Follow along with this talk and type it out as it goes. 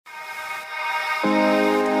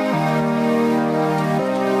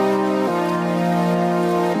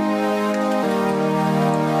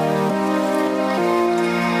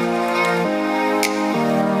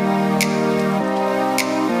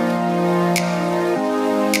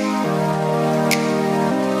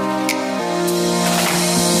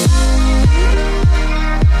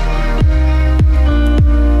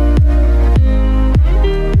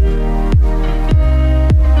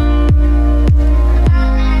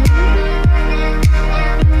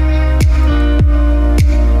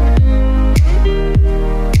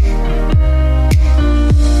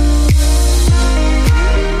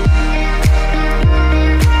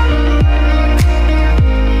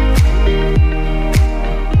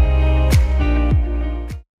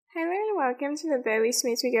welcome to the Daily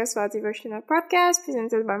Wigglesworth Devotional podcast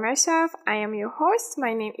presented by myself. I am your host.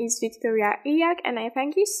 My name is Victoria Iyak, and I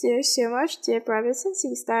thank you so much, dear brothers and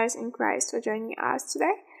sisters in Christ, for joining us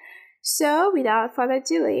today. So, without further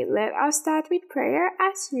delay, let us start with prayer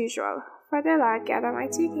as usual. Father Lord, God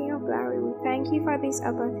Almighty, King of Glory, we thank you for this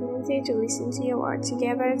opportunity to listen to your word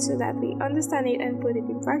together so that we understand it and put it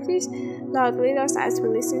in practice. Lord, lead us as we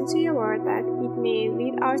listen to your word, that it may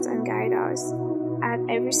lead us and guide us at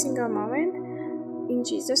every single moment. In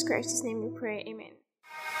Jesus Christ's name we pray, amen.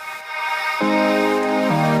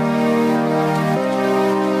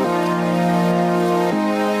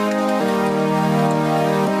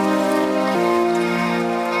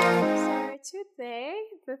 So today,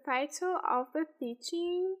 the title of the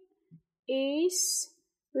teaching is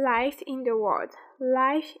Life in the Word.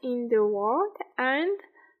 Life in the Word, and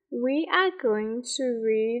we are going to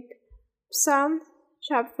read Psalm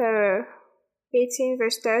chapter 18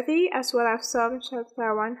 verse 30 as well as Psalm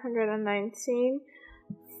chapter 119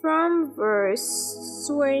 from verse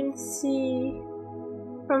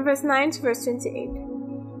 9 to verse 28.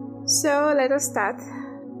 So let us start.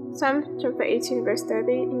 Psalm chapter 18 verse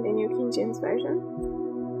 30 in the New King James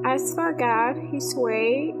Version. As for God, his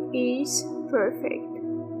way is perfect.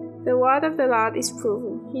 The word of the Lord is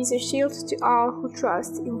proven. He is a shield to all who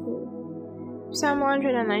trust in him. Psalm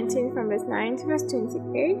 119 from verse 9 to verse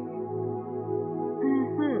 28.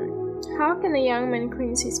 How can a young man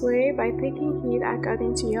cleanse his way? By taking heed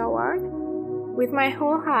according to your word. With my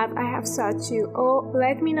whole heart I have sought you. Oh,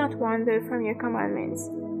 let me not wander from your commandments.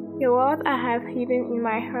 Your word I have hidden in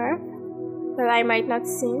my heart, that I might not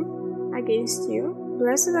sin against you.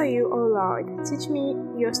 Blessed are you, O Lord. Teach me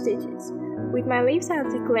your statutes. With my lips I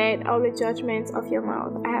have declared all the judgments of your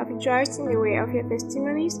mouth. I have rejoiced in the way of your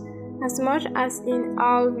testimonies, as much as in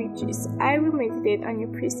all riches. I will meditate on your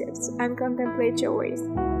precepts and contemplate your ways.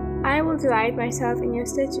 I will delight myself in your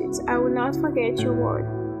statutes. I will not forget your word.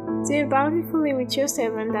 Deal bountifully with your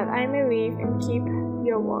servant, that I may live and keep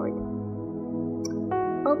your word.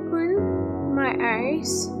 Open my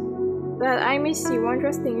eyes, that I may see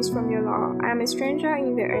wondrous things from your law. I am a stranger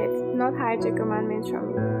in the earth, not hide your commandments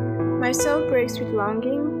from me. My soul breaks with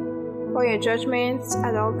longing for your judgments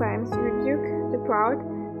at all times. Rebuke the proud,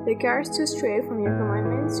 the guards to stray from your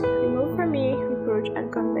commandments. Remove from me reproach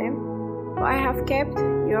and contempt, for I have kept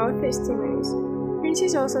your testimonies.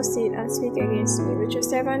 Princes also sit and speak against me, but your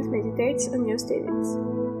servant meditates on your statutes.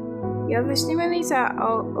 Your testimonies are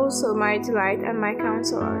also my delight and my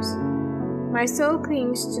counselors. My soul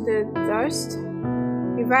clings to the dust.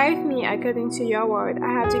 Revive me according to your word.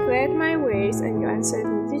 I have declared my ways, and you answered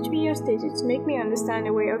me. Teach me your statutes. Make me understand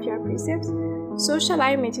the way of your precepts. So shall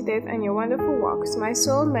I meditate on your wonderful works. My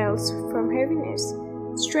soul melts from heaviness.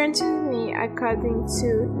 Strengthen me according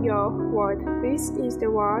to your word. This is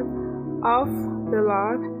the word of the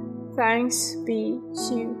Lord. Thanks be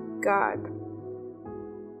to God.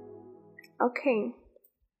 Okay,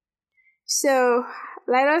 so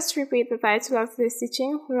let us repeat the title of this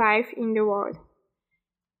teaching, Life in the Word.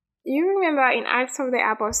 You remember in Acts of the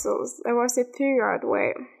Apostles, there was a period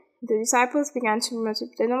where the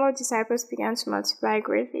number of disciples began to multiply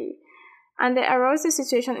greatly. And there arose a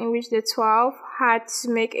situation in which the 12 had to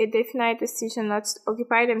make a definite decision not to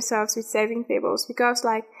occupy themselves with serving tables, because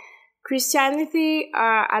Christianity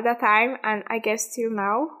at that time, and I guess still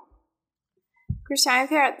now,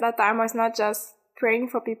 Christianity at that time was not just praying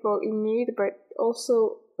for people in need, but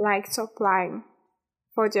also supplying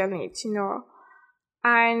for their needs,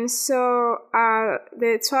 And so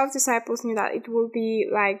the 12 disciples knew that it would be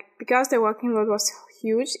because the working load was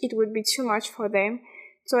huge, it would be too much for them.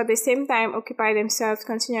 So at the same time, occupy themselves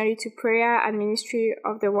continually to prayer and ministry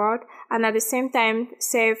of the word, and at the same time,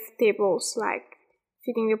 serve tables,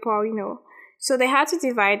 feeding the poor, So they had to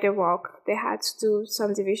divide the work. They had to do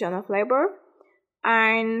some division of labor.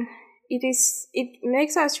 And it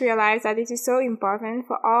makes us realize that it is so important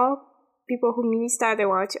for all people who minister the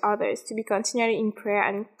word to others to be continually in prayer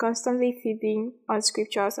and constantly feeding on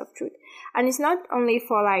scriptures of truth. And it's not only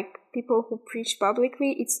for people who preach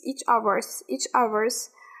publicly, it's each of us. Each of us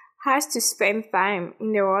has to spend time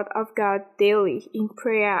in the word of God daily in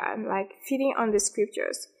prayer and feeding on the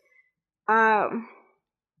scriptures.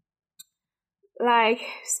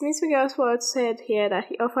 Smith Wigglesworth said here that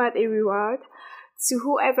he offered a reward to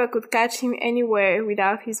whoever could catch him anywhere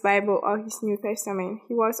without his Bible or his New Testament.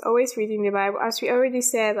 He was always reading the Bible. As we already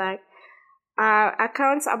said,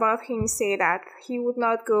 accounts about him say that he would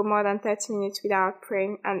not go more than 30 minutes without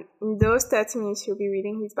praying, and in those 30 minutes he'll be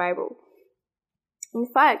reading his Bible. In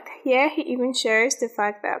fact, here he even shares the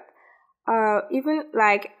fact that even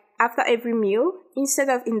after every meal, instead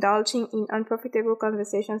of indulging in unprofitable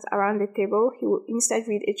conversations around the table, he would instead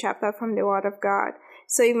read a chapter from the Word of God.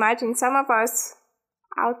 So imagine some of us,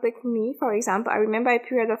 I'll take me, for example, I remember a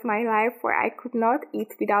period of my life where I could not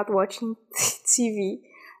eat without watching TV,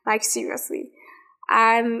 like seriously.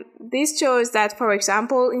 And this shows that, for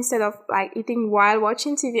example, instead of like eating while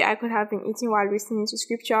watching TV, I could have been eating while listening to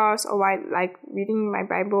scriptures or while like reading my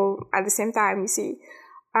Bible at the same time, you see.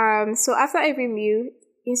 So after every meal,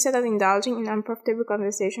 instead of indulging in unprofitable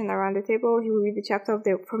conversation around the table, he will read the chapter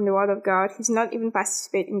from the Word of God. He did not even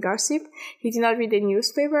participate in gossip. He did not read the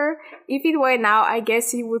newspaper. If it were now, I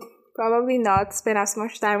guess he would probably not spend as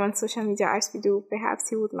much time on social media as we do. Perhaps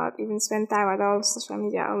he would not even spend time at all on social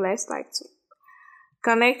media unless like to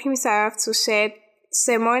connect himself to share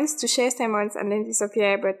sermons, and then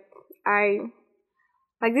disappear. But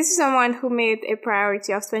this is someone who made a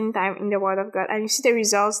priority of spending time in the Word of God, and you see the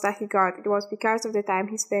results that he got. It was because of the time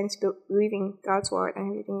he spent reading God's Word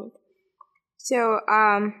and reading it. So,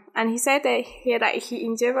 and he said that here that he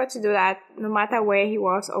endeavored to do that no matter where he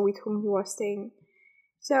was or with whom he was staying.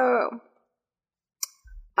 So,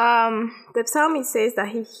 the psalmist says that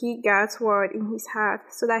he hid God's Word in his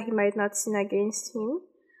heart so that he might not sin against him.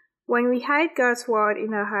 When we hide God's Word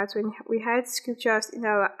in our hearts, when we hide scriptures in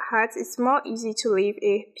our hearts, it's more easy to live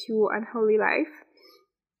a pure and holy life.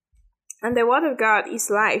 And the Word of God is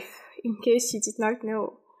life, in case you did not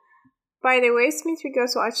know. By the way, Smith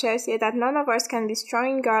Wigglesworth shares here that none of us can be strong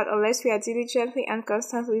in God unless we are diligently and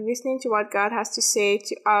constantly listening to what God has to say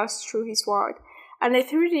to us through His Word. And the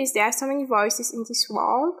truth is, there are so many voices in this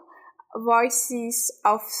world, voices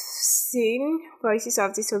of sin, voices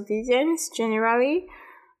of disobedience, generally.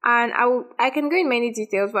 And I can go in many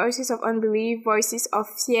details: voices of unbelief, voices of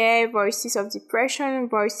fear, voices of depression,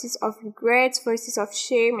 voices of regret, voices of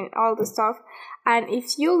shame, and all the stuff. And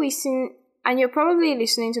if you listen, and you're probably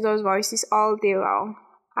listening to those voices all day long,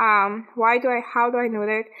 how do I know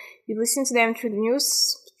that? You listen to them through the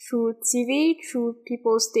news, through TV, through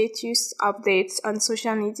people's status updates on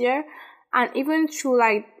social media, and even through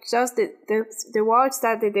like just the words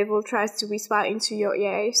that the devil tries to whisper into your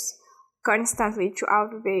ears constantly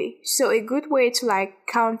throughout the day. So a good way to like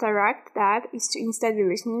counteract that is to instead be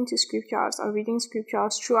listening to scriptures or reading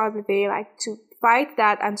scriptures throughout the day, like to fight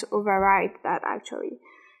that and to override that actually.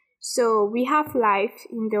 So we have life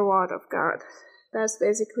in the Word of God. That's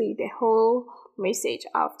basically the whole message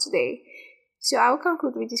of today. So I will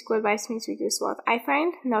conclude with this quote by Smith Wigglesworth. I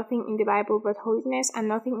find nothing in the Bible but holiness, and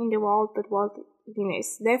nothing in the world but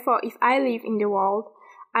worldliness. Therefore, if I live in the world,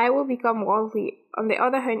 I will become worldly. On the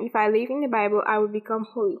other hand, if I live in the Bible, I will become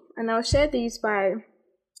holy. And I'll share this by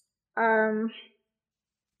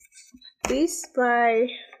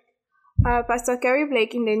Pastor Kerry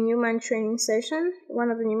Blake in the Newman training session, one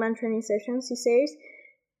of the Newman training sessions. He says,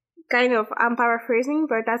 I'm paraphrasing,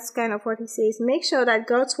 but that's kind of what he says. Make sure that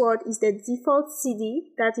God's Word is the default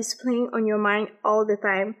CD that is playing on your mind all the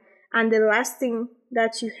time, and the last thing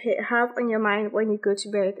that you have on your mind when you go to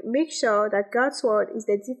bed. Make sure that God's Word is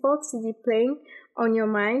the default CD playing on your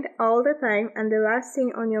mind all the time, and the last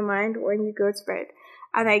thing on your mind when you go to bed.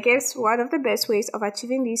 And I guess one of the best ways of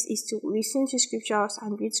achieving this is to listen to scriptures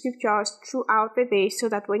and read scriptures throughout the day, so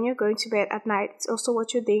that when you're going to bed at night, it's also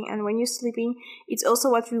what you're doing, and when you're sleeping, it's also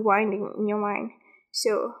what's rewinding in your mind.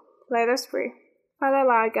 So let us pray. Father,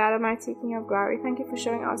 Lord God Almighty, King of Glory, thank you for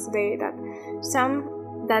showing us today that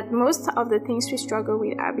most of the things we struggle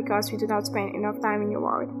with are because we do not spend enough time in your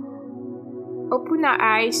Word. Open our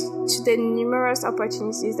eyes to the numerous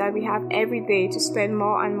opportunities that we have every day to spend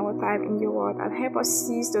more and more time in your Word, and help us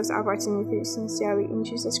seize those opportunities sincerely. In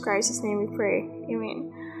Jesus Christ's name we pray.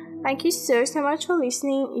 Amen. Thank you so much for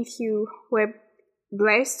listening. If you were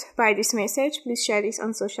blessed by this message, please share this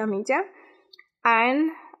on social media.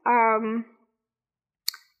 And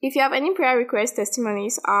if you have any prayer requests,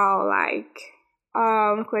 testimonies, or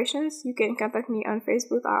questions, you can contact me on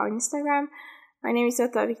Facebook or on Instagram. My name is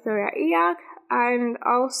Dr. Victoria Iyak. And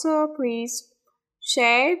also, please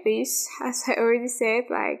share this, as I already said.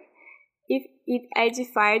 If it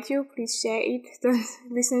edified you, please share it. Don't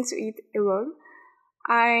listen to it alone.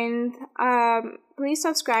 And please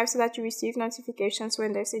subscribe so that you receive notifications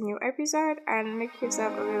when there's a new episode. And make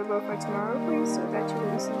yourself available for tomorrow, please, so that you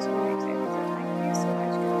will listen to the next episode. Thank you so much.